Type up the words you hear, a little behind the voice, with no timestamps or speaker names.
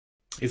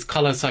Is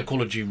color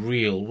psychology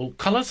real? Well,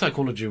 color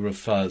psychology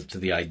refers to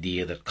the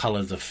idea that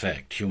colors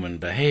affect human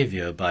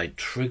behavior by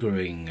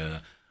triggering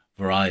a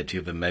variety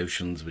of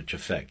emotions which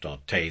affect our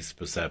taste,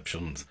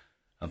 perceptions,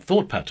 and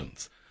thought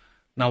patterns.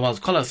 Now,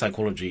 whilst color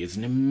psychology is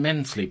an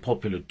immensely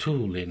popular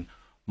tool in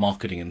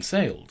marketing and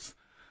sales,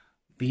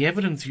 the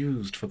evidence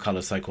used for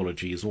color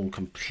psychology is all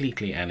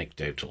completely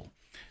anecdotal.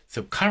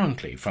 So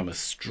currently, from a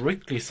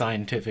strictly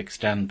scientific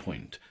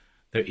standpoint,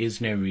 there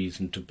is no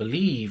reason to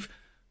believe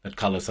that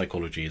color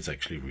psychology is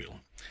actually real.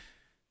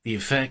 The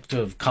effect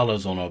of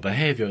colors on our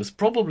behavior is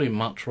probably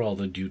much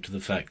rather due to the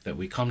fact that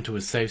we come to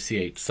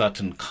associate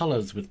certain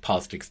colors with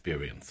past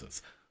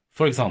experiences.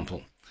 For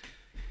example,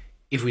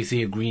 if we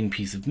see a green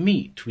piece of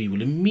meat, we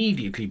will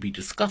immediately be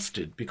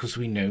disgusted because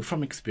we know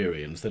from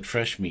experience that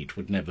fresh meat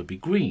would never be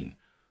green.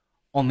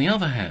 On the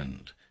other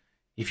hand,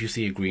 if you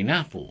see a green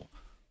apple,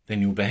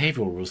 then your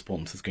behavioral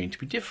response is going to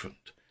be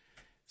different.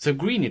 So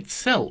green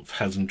itself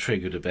hasn't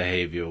triggered a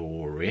behavior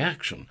or a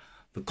reaction.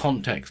 The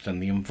context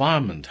and the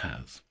environment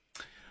has.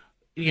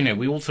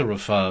 We also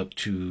refer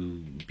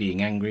to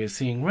being angry as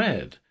seeing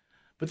red.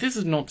 But this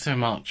is not so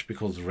much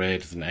because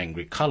red is an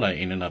angry color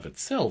in and of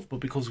itself, but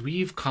because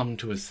we've come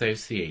to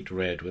associate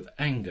red with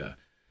anger.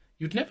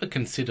 You'd never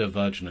consider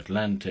Virgin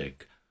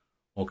Atlantic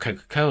or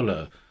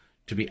Coca-Cola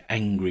to be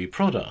angry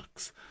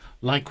products.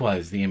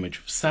 Likewise, the image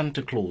of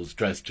Santa Claus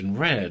dressed in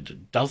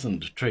red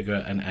doesn't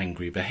trigger an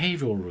angry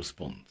behavioral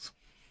response.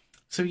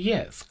 So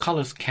yes,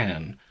 colors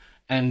can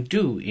and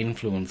do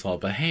influence our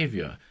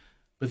behavior,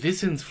 but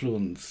this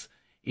influence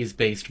is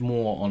based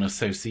more on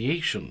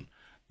association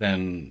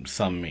than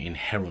some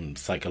inherent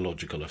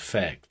psychological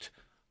effect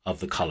of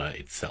the color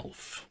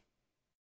itself.